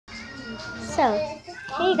So,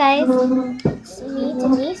 hey guys, it's me,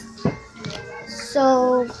 Denise.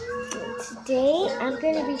 So, today I'm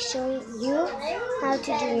going to be showing you how to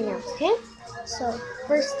do your nails, okay? So,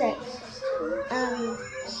 first step, um,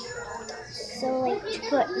 to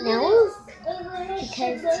put nails,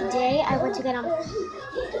 because today I went to get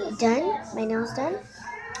my nails done,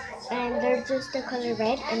 and they're just the color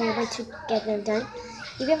red, and I went to get them done.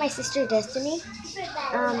 Even my sister Destiny,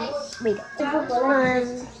 wait,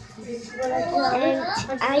 and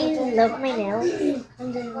I love my nails.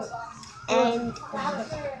 And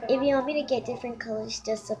if you want me to get different colors,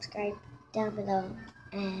 just subscribe down below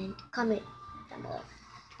and comment down below.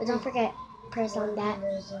 But don't forget, press on that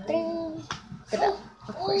ding, the bell,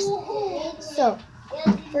 of course. So,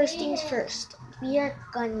 first things first, we are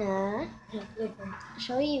gonna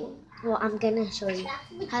show you. Well, I'm gonna show you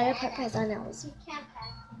how to put press on nails.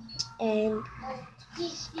 And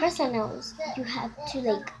press on nails, you have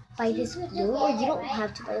to buy this glue, or you don't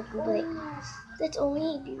have to buy the glue, but that's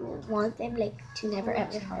only if you want them to never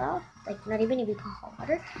ever fall out. Not even if you put hot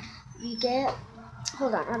water. You get.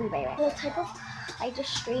 Hold on, I'll be right back. I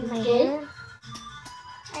just straightened my hair.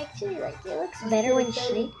 I actually like it. It looks better when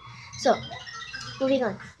straight. So, moving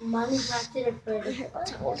on. Mommy wrapped it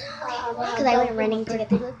because I went running to get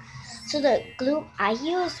the glue. So the glue I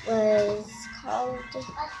used was called.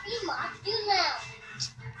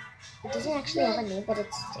 It doesn't actually have a name, but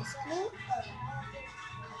it's this glue.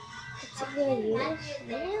 It's a glue I use.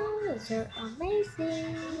 Nails are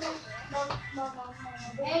amazing.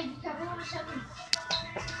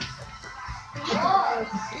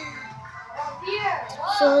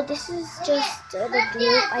 So this is just the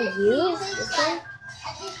glue I use. This one,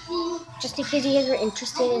 just in case you guys are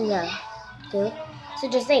interested in the glue. So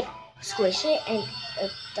just squish it and a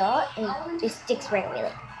dot, and it sticks right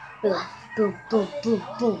away. Boom, boom, boom, boom,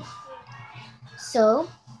 boom. So,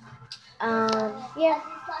 yeah,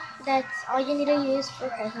 that's all you need to use for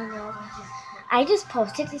press-on nails. I just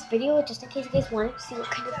posted this video just in case you guys wanted to see what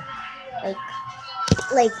kind of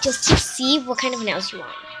just to see what kind of nails you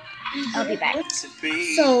want. I'll be back.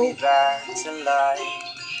 So,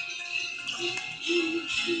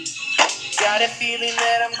 got a feeling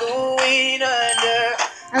that I'm going under.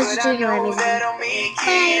 I was just doing your amazing. Bye.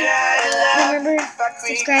 Remember,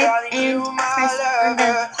 subscribe and press on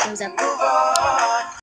the thumbs up.